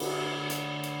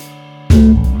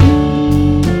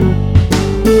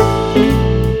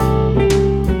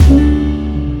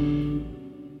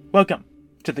Welcome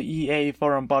to the EA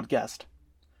Forum Podcast.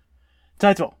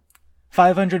 Title: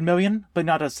 500 million, but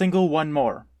not a single one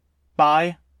more.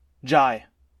 By Jai.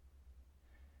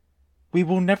 We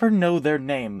will never know their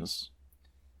names.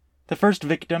 The first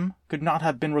victim could not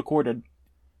have been recorded,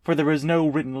 for there was no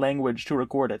written language to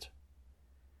record it.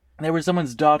 They were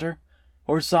someone's daughter,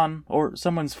 or son, or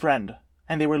someone's friend,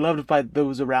 and they were loved by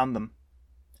those around them.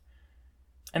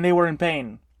 And they were in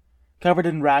pain, covered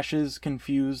in rashes,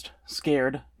 confused,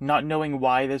 scared, not knowing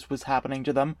why this was happening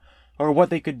to them, or what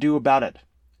they could do about it,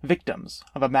 victims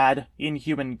of a mad,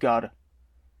 inhuman god.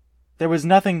 There was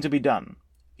nothing to be done.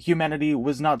 Humanity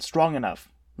was not strong enough,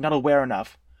 not aware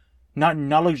enough, not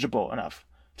knowledgeable enough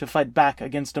to fight back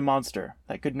against a monster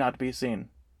that could not be seen.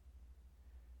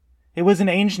 It was in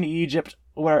ancient Egypt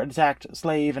where it attacked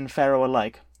slave and pharaoh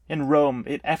alike. In Rome,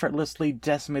 it effortlessly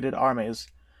decimated armies.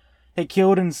 It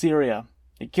killed in Syria.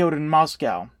 It killed in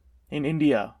Moscow. In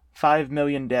India, 5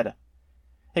 million dead.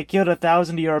 It killed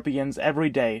 1,000 Europeans every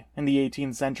day in the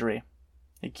 18th century.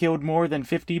 It killed more than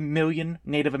 50 million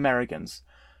Native Americans,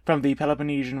 from the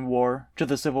Peloponnesian War to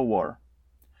the Civil War.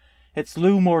 It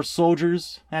slew more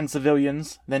soldiers and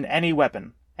civilians than any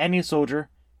weapon, any soldier,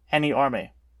 any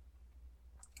army.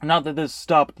 Not that this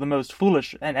stopped the most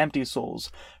foolish and empty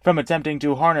souls from attempting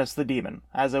to harness the demon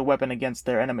as a weapon against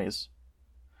their enemies.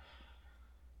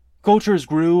 Cultures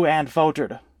grew and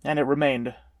faltered, and it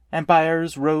remained.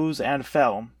 Empires rose and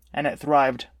fell, and it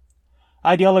thrived.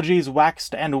 Ideologies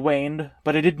waxed and waned,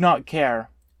 but it did not care.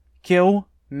 Kill,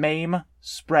 maim,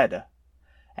 spread.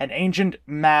 An ancient,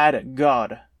 mad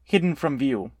god, hidden from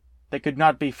view, that could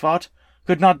not be fought,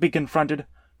 could not be confronted,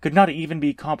 could not even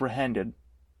be comprehended.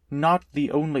 Not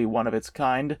the only one of its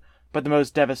kind, but the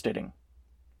most devastating.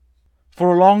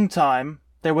 For a long time,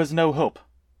 there was no hope.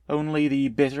 Only the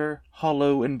bitter,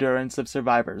 hollow endurance of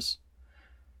survivors.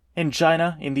 In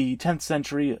China, in the 10th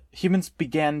century, humans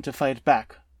began to fight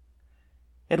back.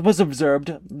 It was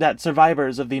observed that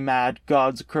survivors of the mad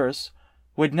god's curse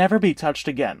would never be touched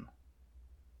again.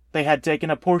 They had taken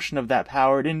a portion of that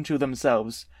power into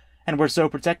themselves, and were so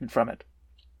protected from it.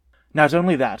 Not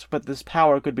only that, but this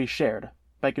power could be shared,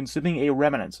 by consuming a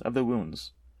remnant of the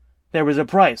wounds. There was a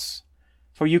price,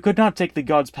 for you could not take the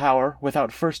god's power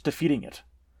without first defeating it,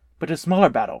 but a smaller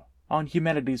battle, on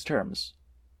humanity's terms.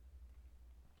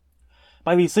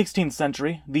 By the 16th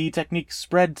century, the technique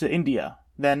spread to India,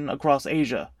 then across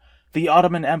Asia, the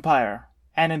Ottoman Empire,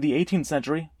 and in the 18th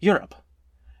century, Europe.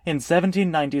 In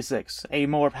 1796, a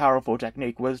more powerful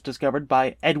technique was discovered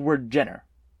by Edward Jenner.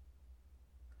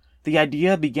 The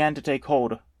idea began to take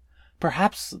hold.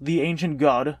 Perhaps the ancient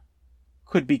god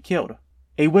could be killed.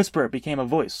 A whisper became a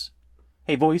voice.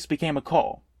 A voice became a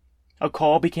call. A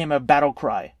call became a battle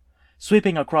cry,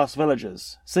 sweeping across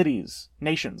villages, cities,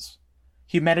 nations.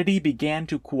 Humanity began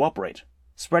to cooperate,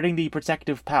 spreading the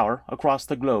protective power across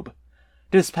the globe,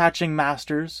 dispatching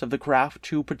masters of the craft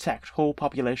to protect whole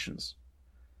populations.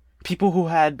 People who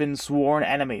had been sworn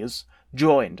enemies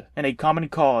joined in a common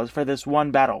cause for this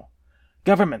one battle.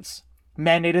 Governments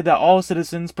mandated that all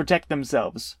citizens protect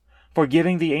themselves, for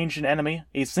giving the ancient enemy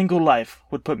a single life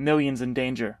would put millions in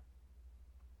danger.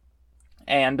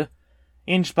 And,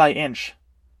 inch by inch,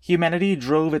 humanity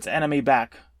drove its enemy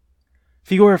back.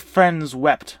 Fewer friends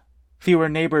wept, fewer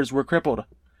neighbors were crippled,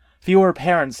 fewer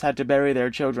parents had to bury their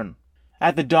children.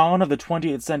 At the dawn of the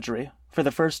 20th century, for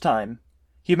the first time,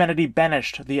 humanity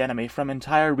banished the enemy from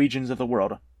entire regions of the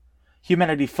world.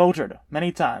 Humanity faltered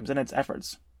many times in its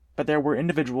efforts, but there were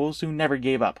individuals who never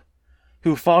gave up,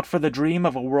 who fought for the dream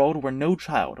of a world where no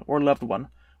child or loved one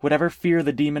would ever fear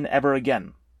the demon ever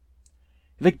again.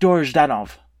 Viktor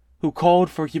Zhdanov, who called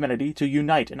for humanity to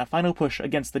unite in a final push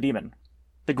against the demon.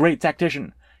 The great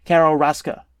tactician, Karol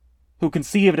Raska, who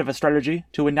conceived of a strategy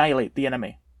to annihilate the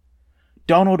enemy.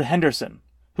 Donald Henderson,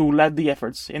 who led the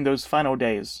efforts in those final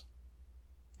days.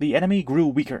 The enemy grew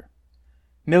weaker.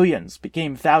 Millions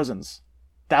became thousands.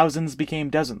 Thousands became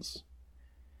dozens.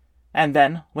 And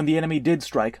then, when the enemy did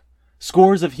strike,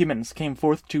 scores of humans came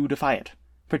forth to defy it,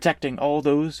 protecting all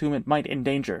those whom it might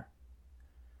endanger.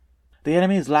 The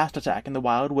enemy's last attack in the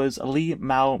wild was Ali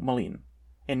Mao Moline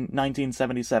in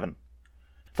 1977.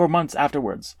 For months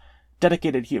afterwards,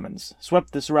 dedicated humans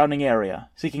swept the surrounding area,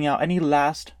 seeking out any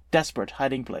last, desperate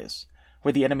hiding place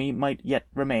where the enemy might yet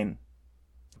remain.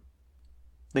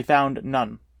 They found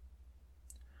none.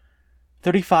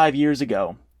 35 years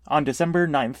ago, on December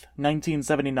 9th,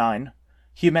 1979,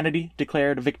 humanity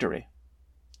declared victory.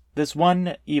 This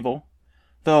one evil,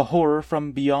 the horror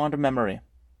from beyond memory,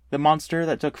 the monster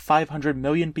that took 500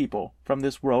 million people from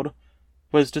this world,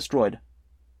 was destroyed.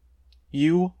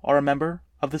 You are a member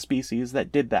of the species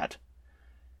that did that.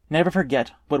 Never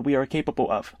forget what we are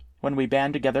capable of when we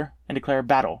band together and declare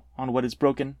battle on what is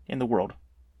broken in the world.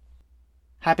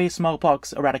 Happy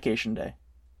Smallpox Eradication Day.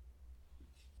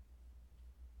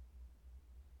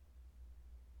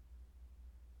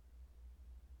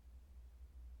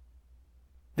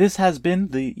 This has been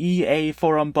the EA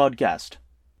Forum Podcast,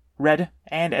 read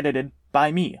and edited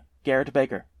by me, Garrett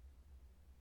Baker.